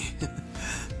bullet in me.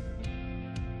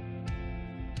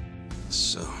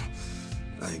 So,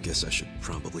 I guess I should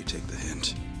probably take the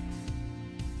hint.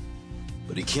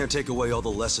 But he can't take away all the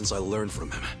lessons I learned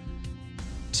from him.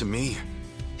 To me,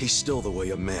 he's still the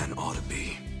way a man ought to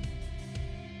be.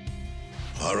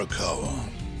 Arakawa.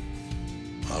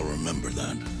 I'll remember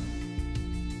that.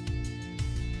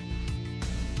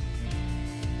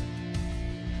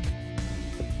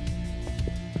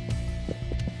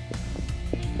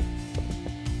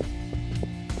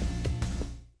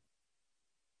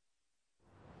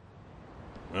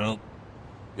 Well,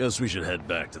 guess we should head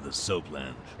back to the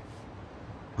soapland.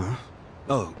 Huh?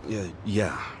 Oh,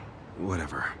 yeah.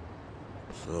 Whatever.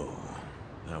 So,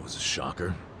 that was a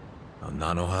shocker. How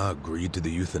Nanoha agreed to the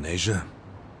euthanasia.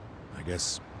 I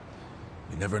guess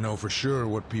you never know for sure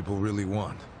what people really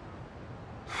want.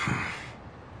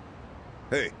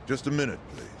 Hey, just a minute,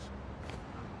 please.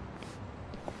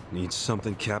 Need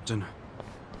something, Captain?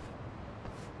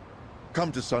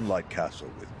 Come to Sunlight Castle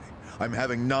with me. I'm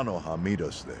having Nanoha meet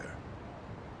us there.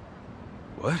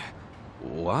 What?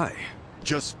 Why?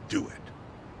 Just do it.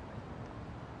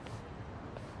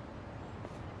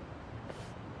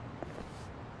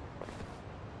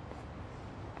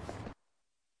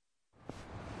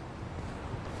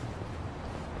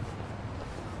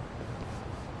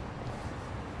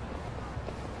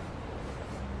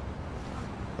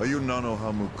 Are you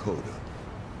Nanoha Mukoda?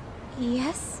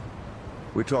 Yes?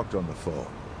 We talked on the phone.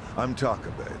 I'm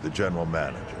Takabe, the general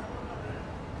manager.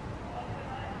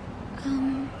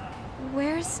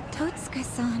 Where's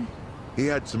Totsuka-san? He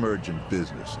had some urgent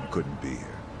business and couldn't be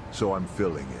here, so I'm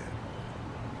filling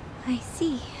in. I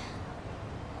see.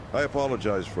 I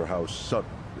apologize for how sudden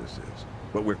this is,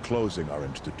 but we're closing our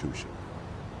institution.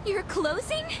 You're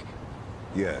closing?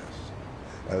 Yes.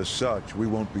 As such, we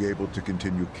won't be able to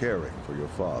continue caring for your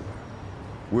father.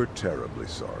 We're terribly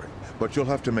sorry, but you'll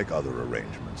have to make other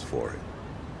arrangements for him.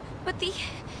 But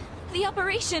the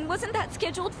operation, wasn't that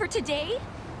scheduled for today?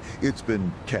 It's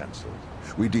been canceled.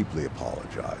 We deeply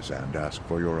apologize and ask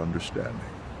for your understanding.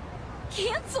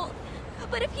 Canceled?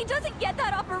 But if he doesn't get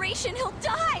that operation, he'll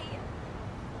die!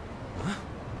 Huh?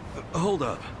 Hold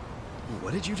up.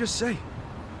 What did you just say?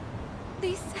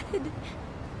 They said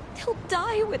he'll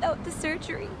die without the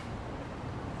surgery.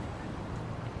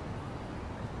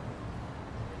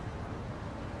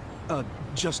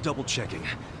 Just double-checking.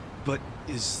 But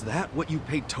is that what you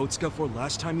paid Totsuka for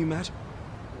last time you met?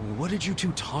 What did you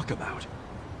two talk about?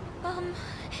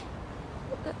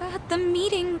 At the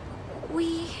meeting,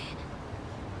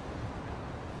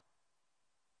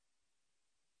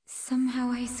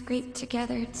 somehow I scraped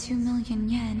together 2 million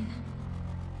yen.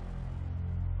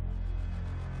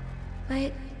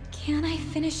 But can't I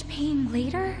finish paying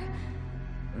later?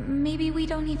 Maybe we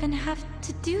don't even have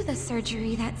to do the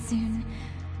surgery that soon.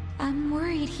 I'm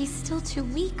worried he's still too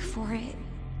weak for it.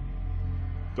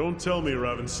 Don't tell me you're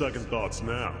having second thoughts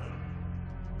now.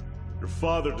 Your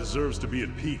father deserves to be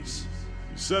at peace.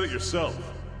 You said it yourself.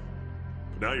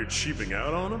 But now you're cheaping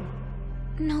out on him?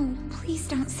 No, please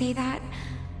don't say that.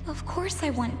 Of course I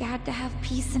want Dad to have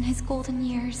peace in his golden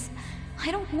years.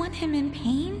 I don't want him in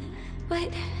pain,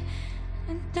 but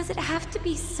does it have to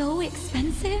be so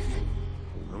expensive?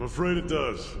 I'm afraid it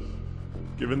does.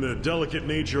 Given the delicate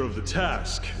nature of the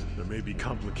task, there may be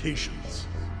complications.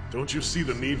 Don't you see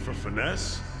the need for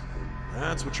finesse?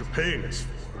 That's what you're paying us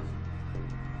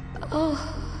for.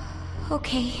 Oh,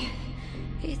 okay.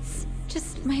 It's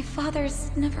just my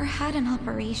father's never had an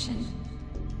operation.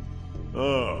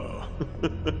 Oh.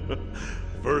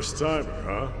 First timer,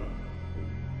 huh?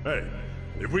 Hey,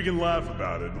 if we can laugh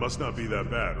about it, must not be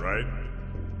that bad, right?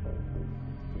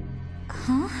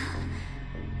 Huh?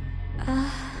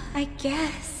 I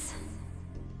guess.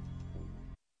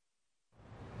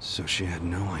 So she had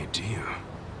no idea.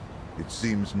 It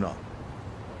seems not.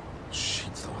 She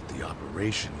thought the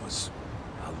operation was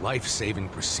a life-saving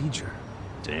procedure.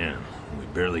 Damn, we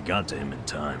barely got to him in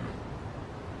time.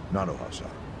 Nanoha-san,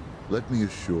 let me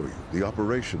assure you, the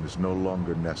operation is no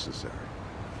longer necessary.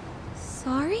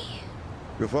 Sorry?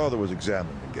 Your father was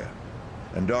examined again,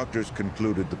 and doctors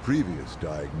concluded the previous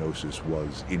diagnosis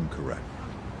was incorrect.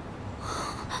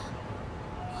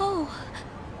 Oh,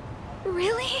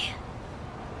 really?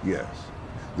 Yes.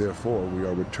 Therefore, we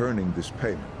are returning this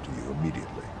payment to you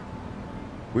immediately.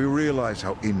 We realize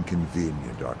how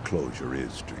inconvenient our closure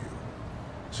is to you.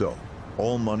 So,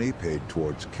 all money paid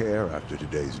towards care after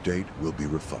today's date will be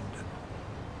refunded.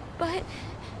 But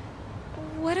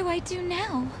what do I do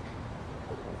now?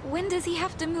 When does he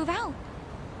have to move out?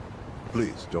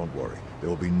 Please, don't worry. There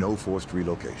will be no forced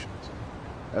relocations.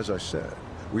 As I said,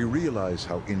 we realize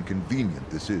how inconvenient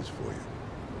this is for you.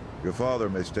 Your father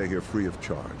may stay here free of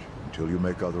charge until you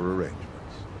make other arrangements.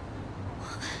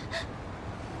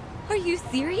 Are you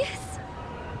serious?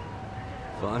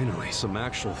 Finally, some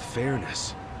actual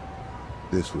fairness.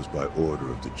 This was by order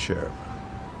of the chairman.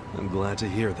 I'm glad to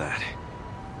hear that.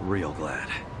 Real glad.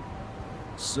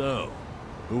 So,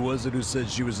 who was it who said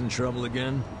she was in trouble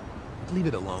again? Leave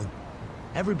it alone.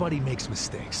 Everybody makes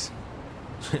mistakes.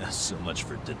 So much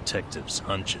for detectives'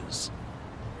 hunches.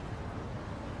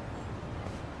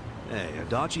 Hey,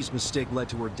 Adachi's mistake led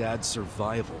to her dad's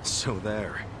survival, so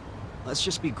there. Let's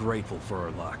just be grateful for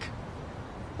her luck.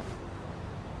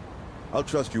 I'll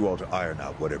trust you all to iron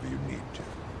out whatever you need to.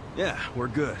 Yeah, we're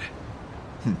good.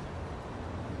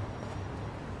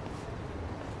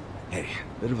 Hey,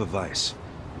 bit of advice.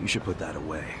 You should put that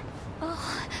away.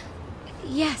 Oh,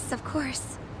 yes, of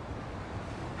course.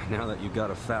 Now that you've got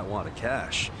a fat wad of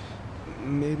cash,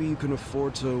 maybe you can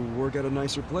afford to work at a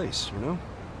nicer place, you know?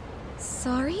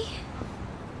 Sorry?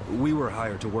 We were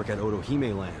hired to work at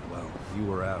Otohime Land while you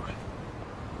were out.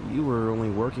 You were only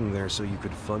working there so you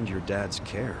could fund your dad's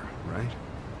care,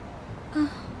 right?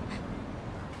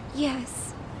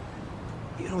 Yes.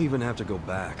 You don't even have to go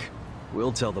back.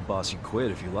 We'll tell the boss you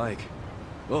quit if you like.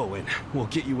 Oh, and we'll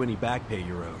get you any back pay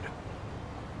you're owed.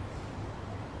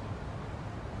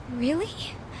 Really?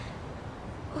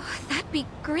 Oh, that'd be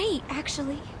great,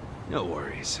 actually. No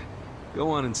worries.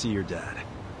 Go on and see your dad.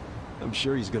 I'm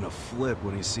sure he's gonna flip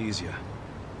when he sees you.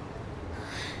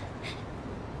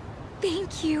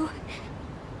 Thank you.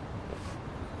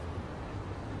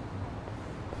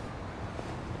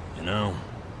 You know,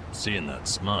 seeing that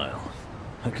smile,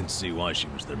 I can see why she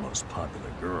was their most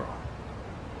popular girl.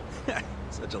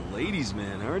 Such a ladies'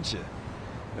 man, aren't you?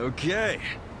 Okay,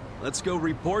 let's go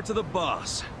report to the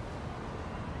boss.